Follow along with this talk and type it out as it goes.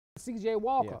C.J.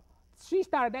 Walker. She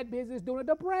started that business during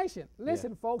the Depression.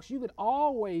 Listen, folks, you can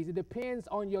always, it depends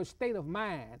on your state of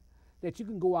mind, that you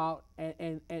can go out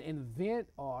and invent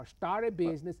or start a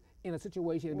business in a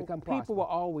situation and become prosperous. People will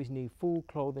always need food,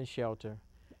 clothing, shelter,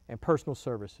 and personal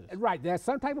services. Right, there's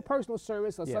some type of personal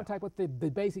service or some type of the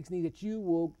basics need that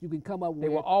you can come up with. They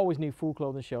will always need food,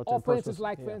 clothing, shelter. Or for instance,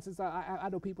 I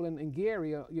know people in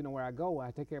Gary, where I go,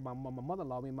 I take care of my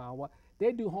mother-in-law, my wife.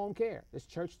 They do home care. This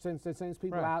church sends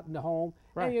people out in the home,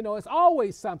 and it's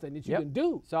always something that you can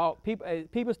do. So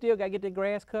people still got to get their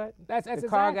grass cut. That's the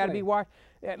car got to be washed.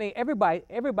 I mean,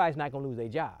 everybody's not going to lose their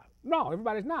job. No,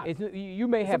 everybody's not. You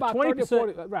may have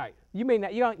 20%. Right. You may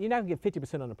not. You're not going to get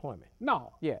 50% unemployment.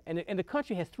 No. Yeah, and the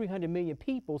country has 300 million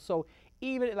people. So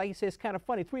even like you said, it's kind of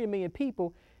funny. 300 million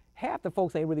people. Half the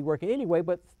folks ain't really working anyway,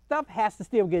 but stuff has to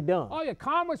still get done. Oh yeah,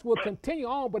 commerce will continue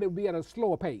on, but it will be at a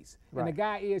slower pace. Right. And the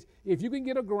guy is, if you can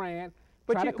get a grant,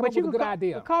 try to come up with a good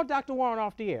idea. Call Dr. Warren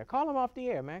off the air. Call him off the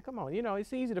air, man. Come on.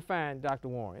 It's easy to find Dr.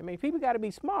 Warren. I mean, people got to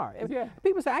be smart.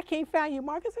 People say, I can't find you,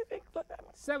 Marcus.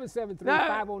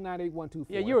 773-509-8124.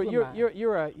 Yeah, you're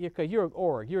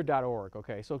 .org. You're .org.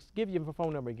 Okay, so give your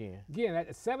phone number again. Again,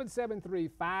 that's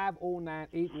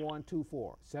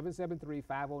 773-509-8124.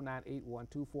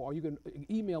 773-509-8124. Or you can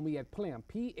email me at PLIM,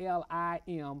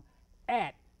 PLIM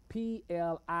at PLIM.org.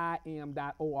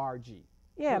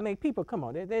 Yeah, I mean, people, come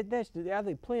on. I think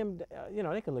PLIM,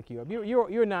 they can look you up.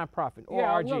 You're a nonprofit.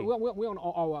 ORG. Yeah, we're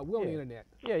on the internet.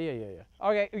 Yeah.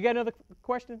 Okay, you got another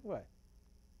question? What?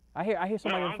 I hear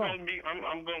somebody on the phone.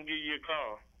 I'm gonna give you a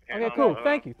call. Okay, cool.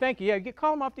 Thank you. Yeah,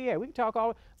 call them off the air. We talk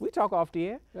off the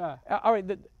air. Yeah. All right,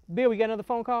 Bill, we got another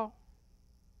phone call?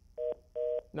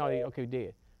 No, okay,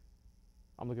 dead.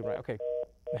 I'm looking right. Okay,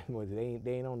 they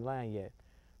ain't on the line yet.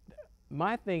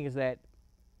 My thing is that,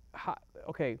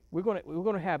 okay, we're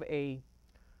gonna have the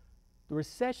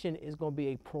recession is gonna be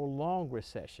a prolonged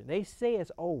recession. They say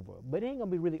it's over, but it ain't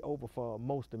gonna be really over for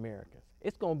most Americans.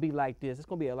 It's gonna be like this. It's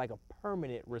gonna be like a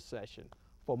permanent recession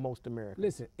for most Americans.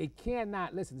 Listen, it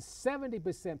cannot. Listen,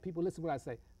 70% people. Listen to what I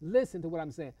say. Listen to what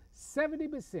I'm saying.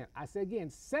 70%. I say again,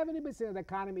 70% of the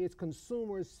economy is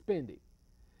consumer spending.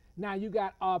 Now you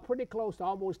got pretty close to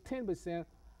almost 10%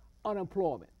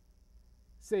 unemployment.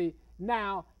 See,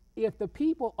 now if the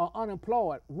people are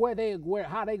unemployed,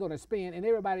 how they going to spend, and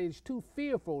everybody is too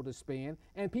fearful to spend,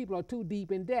 and people are too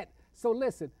deep in debt. So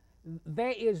listen,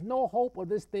 there is no hope of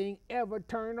this thing ever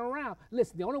turning around.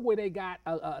 Listen, the only way they got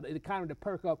the economy to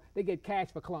perk up, they get cash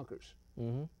for clunkers.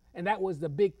 Mm-hmm. And that was the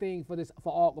big thing for this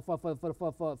for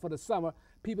the summer.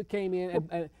 People came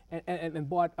in and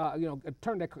bought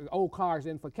turned their old cars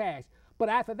in for cash. But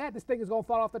after that, this thing is going to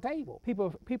fall off the table.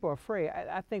 People are afraid.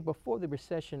 I think before the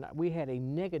recession, we had a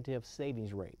negative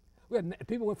savings rate.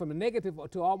 People went from a negative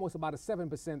to almost about a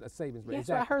 7% savings rate. Yes,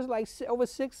 exactly. I heard like over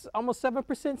 6, almost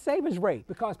 7% savings rate.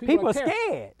 Because people are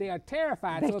scared. They are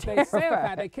terrified. So if they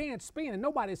sell, they can't spend, and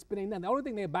nobody's spending nothing. The only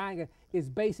thing they're buying is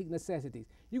basic necessities.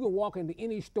 You can walk into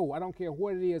any store. I don't care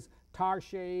what it is,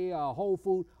 Target, Whole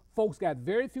Foods. Folks got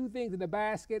very few things in the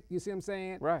basket. You see what I'm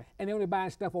saying? Right. And they're only buying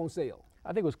stuff on sale.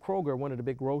 I think it was Kroger, one of the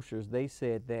big grocers. They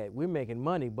said that we're making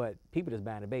money, but people just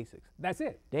buying the basics. That's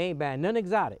it. They ain't buying nothing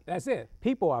exotic. That's it.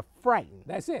 People are frightened.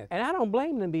 That's it. And I don't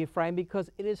blame them being frightened, because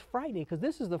it is frightening. Because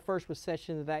this is the first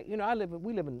recession that we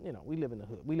live in the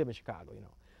hood. We live in Chicago,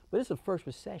 But this is the first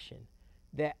recession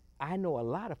that I know a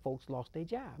lot of folks lost their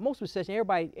job. Most recession,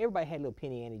 everybody had little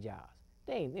penny ante jobs.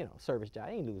 They ain't, service job.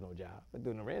 They ain't lose no job. But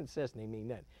doing a recession ain't mean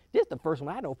nothing. This is the first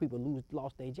one I know people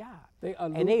lost their job.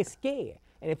 And they're scared.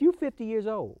 And if you're 50 years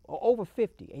old or over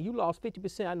 50 and you lost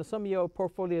 50%, I know some of your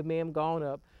portfolio may have gone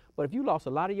up, but if you lost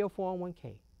a lot of your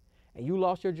 401k and you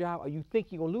lost your job, or you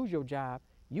think you're going to lose your job,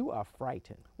 you are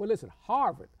frightened. Well, listen,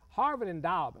 Harvard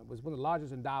Endowment was one of the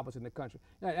largest endowments in the country.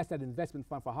 That's that investment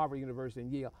fund for Harvard University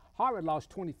and Yale. Harvard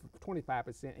lost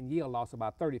 25% and Yale lost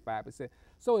about 35%.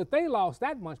 So if they lost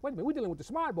that much, wait a minute, we're dealing with the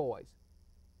smart boys.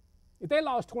 If they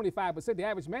lost 25%, the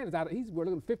average man is out. We're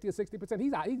looking at 50 or 60%.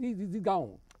 He's out. He's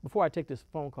gone. Before I take this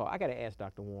phone call, I got to ask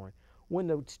Dr. Warren, when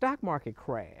the stock market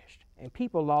crashed and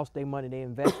people lost their money, their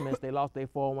investments, they lost their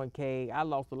 401k, I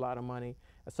lost a lot of money.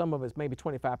 Some of it's maybe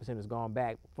 25% has gone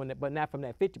back, but not from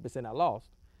that 50% I lost,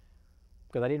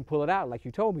 because I didn't pull it out like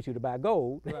you told me to buy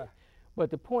gold. Right. But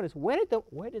the point is, where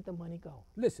did the money go?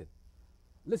 Listen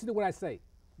to what I say.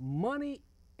 Money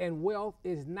and wealth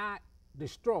is not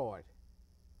destroyed.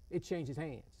 It changes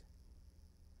hands.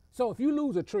 So if you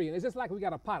lose a tree, and it's just like we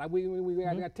got a pot. We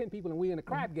got 10 people and we in a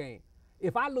crab game.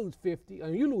 If I lose 50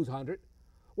 and you lose 100,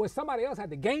 well, somebody else had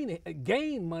to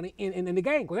gain money in the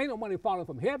game, because ain't no money falling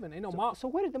from heaven. So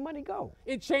where did the money go?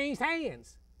 It changed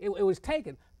hands. It was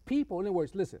taken. People, in other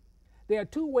words, listen, There are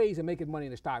two ways of making money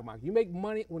in the stock market. You make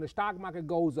money when the stock market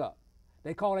goes up.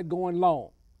 They call it going long.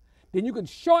 Then you can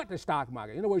short the stock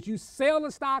market. In other words, you sell the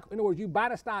stock. In other words, you buy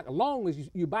the stock as long as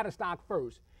you buy the stock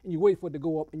first and you wait for it to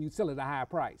go up and you sell it at a higher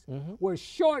price. Whereas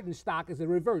shorting stock is the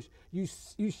reverse. You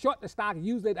short the stock,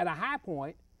 use it at a high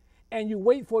point, and you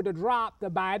wait for it to drop to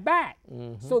buy it back.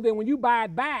 So then when you buy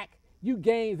it back, you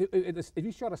gain, if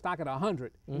you short a stock at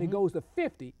 100 and it goes to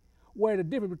 50, where the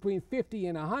difference between 50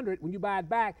 and 100, when you buy it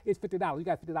back, it's $50. You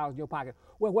got $50 in your pocket.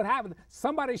 Well, what happened,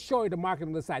 somebody shorted the market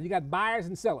on the side. You got buyers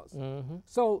and sellers.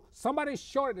 So somebody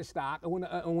shorted the stock, and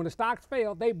when the stocks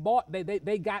failed,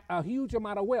 they got a huge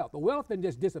amount of wealth. The wealth didn't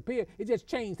just disappear, it just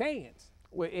changed hands.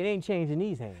 Well, it ain't changing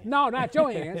these hands. No, not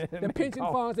your hands. The pension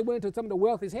funds that went into some of the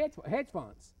wealthiest hedge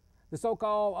funds. The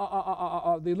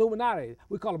so-called the Illuminati.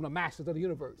 We call them the masters of the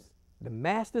universe. The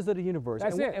masters of the universe.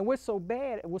 That's it. And what's so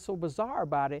bad, what's so bizarre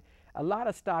about it, a lot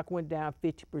of stock went down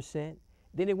 50%,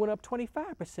 then it went up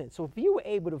 25%. So if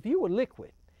you were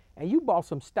liquid and you bought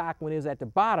some stock when it was at the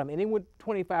bottom and it went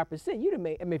 25%, you'd have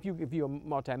made, I mean, if you're a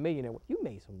multimillionaire, you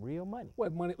made some real money.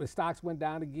 Well, the stocks went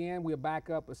down again. We're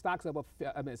back up. The stocks up,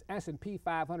 S&P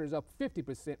 500 is up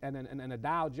 50%, and the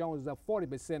Dow Jones is up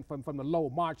 40% from the low,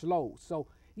 March lows. So,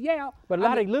 yeah. But a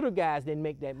lot of little guys didn't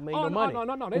make that money.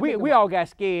 No. We all got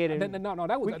scared. And no,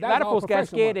 that was a lot of folks got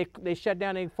scared. Money. They shut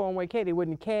down their 401k. They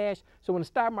wouldn't cash. So when the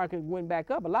stock market went back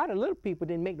up, a lot of little people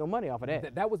didn't make no money off of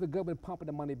that. That was the government pumping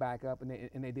the money back up, and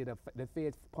the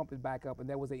Feds pumped it back up, and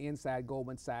there was the inside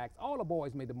Goldman Sachs. All the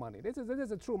boys made the money. This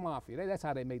is a true mafia. That's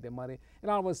how they make their money.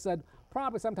 And all of a sudden,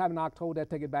 probably sometime in October, they'll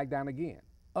take it back down again.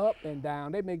 Up and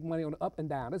down. They make money on the up and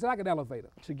down. It's like an elevator.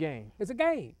 It's a game. It's a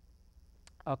game.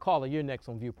 Caller, you're next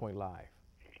on Viewpoint Live.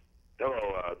 Hello,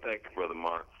 thank you, Brother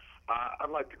Mark. I'd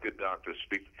like the good doctor to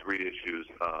speak to three issues.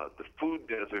 The food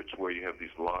deserts, where you have these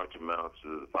large amounts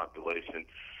of the population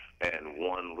and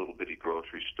one little bitty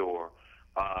grocery store.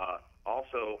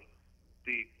 Also,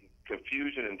 the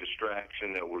confusion and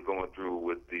distraction that we're going through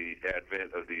with the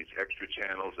advent of these extra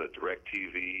channels,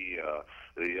 DirecTV,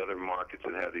 the other markets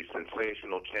that have these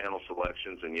sensational channel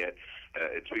selections, and yet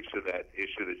it speaks to that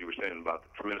issue that you were saying about the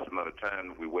tremendous amount of time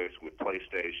that we waste with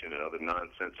PlayStation and other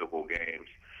nonsensical games,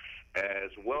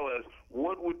 as well as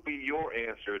what would be your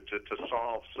answer to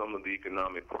solve some of the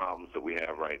economic problems that we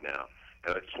have right now.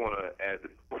 And I just want to add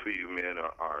that both of you men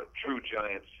are true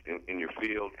giants in your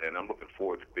field, and I'm looking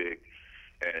forward to big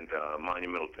and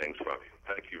monumental things from you.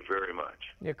 Thank you very much.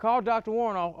 Yeah, call Dr.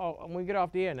 Warren when we get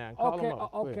off the air now. Call him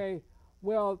up. Okay.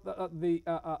 Well, the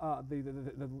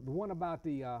one about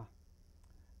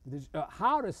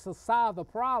how to solve the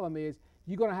problem is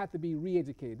you're going to have to be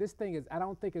re-educated. This thing is, I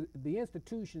don't think the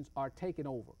institutions are taking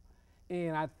over.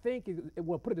 And I think,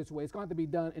 well, put it this way, it's going to have to be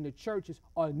done in the churches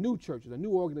or new churches, or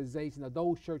new organizations, or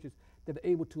those churches that are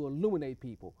able to illuminate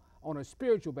people on a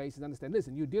spiritual basis. Understand,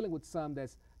 listen, you're dealing with some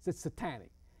that's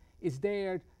satanic. It's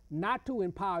there not to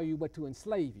empower you, but to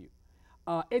enslave you.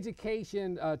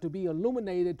 Education, to be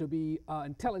illuminated, to be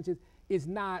intelligent, is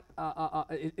not,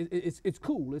 it's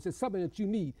cool. It's just something that you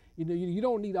need. You know, you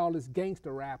don't need all this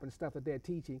gangster rap and stuff that they're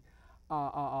teaching,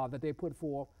 that they put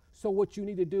forth. So what you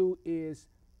need to do is,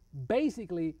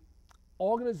 basically,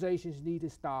 organizations need to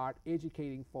start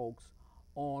educating folks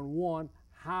on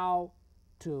how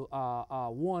to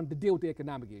to deal with the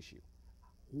economic issue,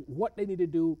 what they need to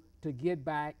do to get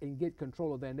back and get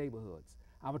control of their neighborhoods.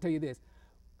 I'm gonna tell you this.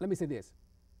 Let me say this: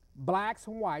 blacks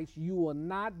and whites, you will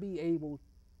not be able.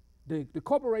 The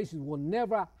corporations will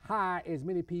never hire as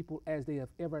many people as they have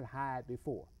ever hired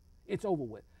before. It's over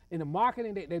with. In the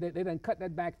marketing, they done cut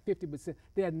that back 50%.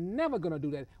 They're never going to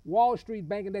do that. Wall Street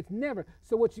banking, that's never.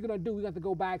 So what you're going to do, we have to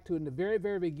go back to, in the very,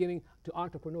 very beginning, to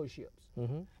entrepreneurships.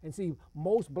 And see,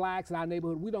 most blacks in our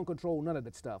neighborhood, we don't control none of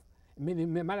that stuff.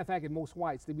 Matter of fact, in most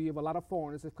whites, we have a lot of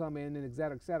foreigners that come in and et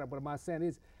cetera, et cetera. But my saying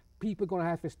is, people are going to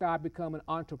have to start becoming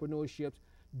entrepreneurships,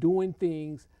 doing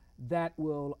things that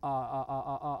will,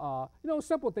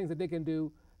 simple things that they can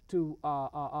do to,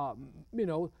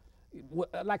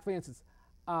 like for instance,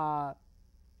 a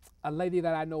lady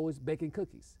that I know is baking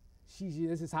cookies.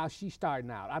 This is how she's starting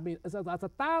out. I mean, it's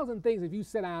a thousand things. If you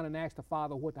sit down and ask the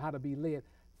Father how to be led,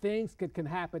 things can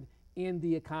happen in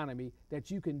the economy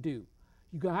that you can do.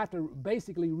 You're going to have to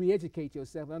basically re-educate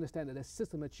yourself and understand that the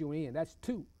system that you're in. That's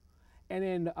two. And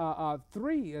then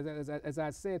three, as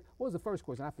I said, what was the first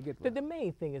question? I forget. The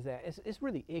main thing is that it's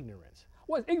really ignorance.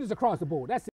 Well, it's ignorance across the board.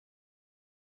 That's